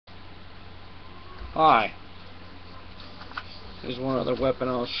Hi. Here's one other weapon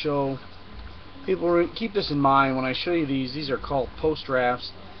I'll show. People keep this in mind when I show you these. These are called post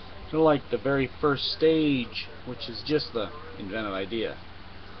drafts. They're like the very first stage, which is just the inventive idea.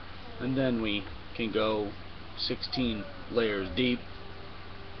 And then we can go 16 layers deep.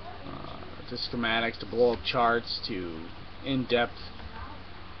 To schematics, to blow up charts, to in-depth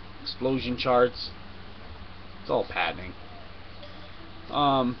explosion charts. It's all patterning.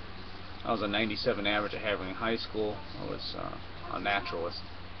 I was a 97 average at Havering High School. I was a naturalist,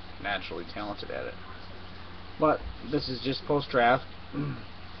 naturally talented at it. But this is just post-draft.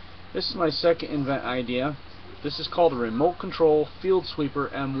 This is my second invent idea. This is called a remote control field sweeper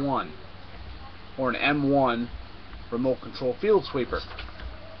M1, or an M1 remote control field sweeper.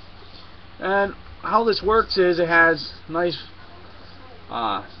 And how this works is it has nice,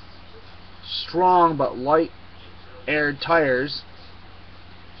 strong but light aired tires,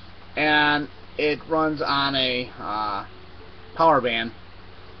 and it runs on a power band.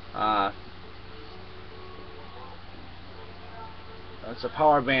 It's a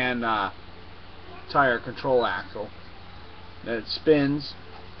power band tire control axle that it spins.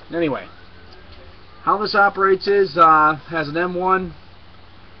 Anyway, how this operates is has an M1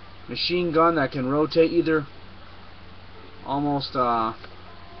 machine gun that can rotate either almost well,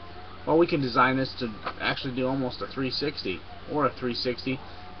 we can design this to actually do almost a 360 or a 360,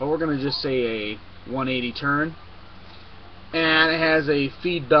 but we're going to just say a 180 turn. And it has a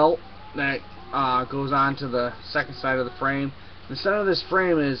feed belt that goes on to the second side of the frame. The center of this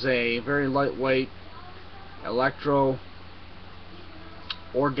frame is a very lightweight electro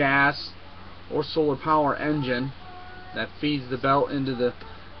or gas or solar power engine that feeds the belt into the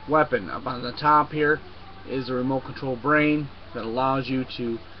weapon. Up on the top here is a remote control brain that allows you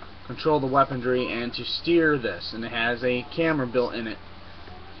to control the weaponry and to steer this, and it has a camera built in it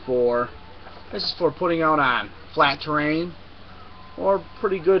this is for putting out on flat terrain or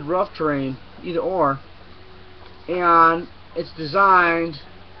pretty good rough terrain, either or. And it's designed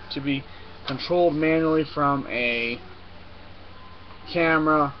to be controlled manually from a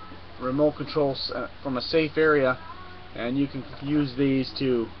camera remote control from a safe area, and you can use these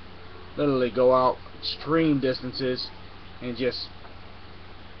to literally go out extreme distances and just,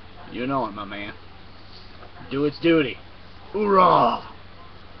 you know it, my man, do its duty. Hoorah!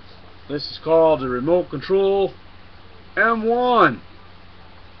 This is called the remote control M1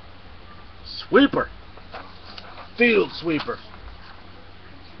 sweeper, field sweeper.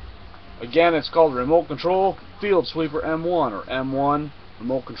 Again, it's called remote control field sweeper M1, or M1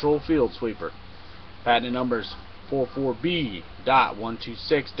 remote control field sweeper. Patent numbers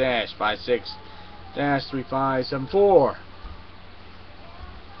 44B.126-56-3574.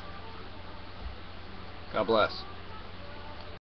 God bless.